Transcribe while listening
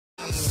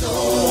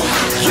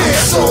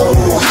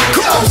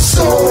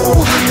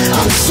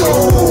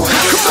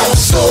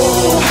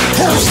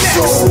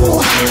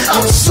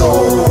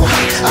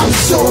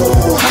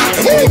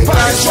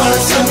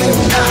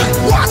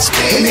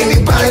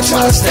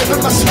step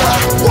in my spot.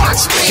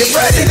 Watch me. Get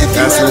ready.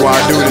 That's why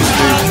I do this,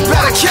 dude.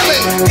 Better kill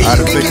it. I had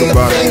to think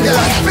about it.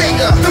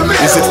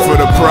 Is it for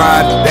the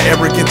pride, the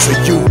arrogance of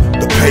you,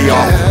 the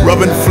payoff?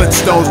 Rubbing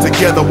Flintstones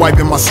together,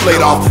 wiping my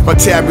slate off. My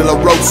Tabula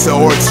Rosa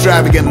or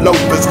Extravagant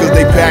loafers, cause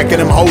they packing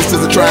them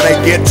hosters and trying to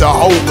get to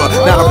Hova.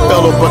 Not a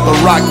fellow, but the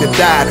rock that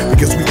died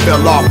because we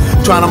fell off.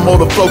 Trying to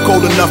mold a flow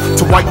cold enough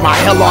to wipe my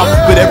hell off.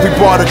 But every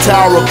bar, the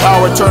tower of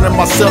power, turning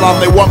my cell off.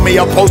 They want me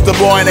a poster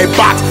boy in a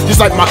box, just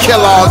like my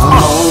kellogs.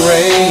 Long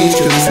range,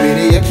 cause this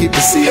media keep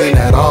deceiving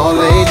at all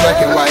age.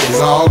 Black and white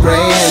is all gray,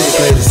 and they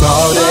play this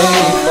all day.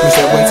 We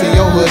said wait till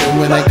your hood, and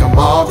when they come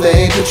off,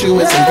 they put you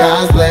in some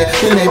cosplay,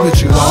 then they put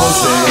you on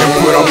stage. And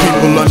put our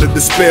people under the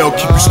spell,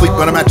 keep you sleep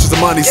on a mattress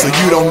of money, so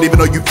you don't even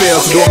know you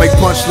fail. So do I make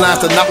punchlines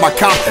to knock my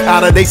cop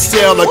out of they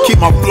cell, or keep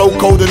my flow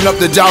cold enough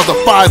to douse the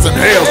fires in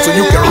hell, so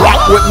you can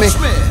rock with me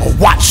or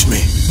watch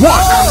me.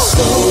 One.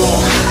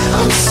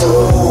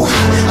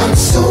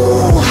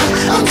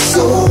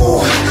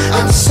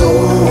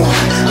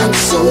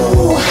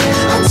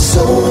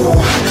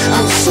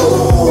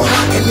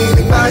 And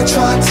anybody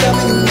try to tell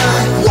me you're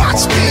not,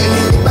 watch me.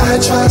 Anybody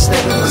try to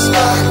step in my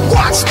spot,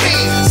 watch me.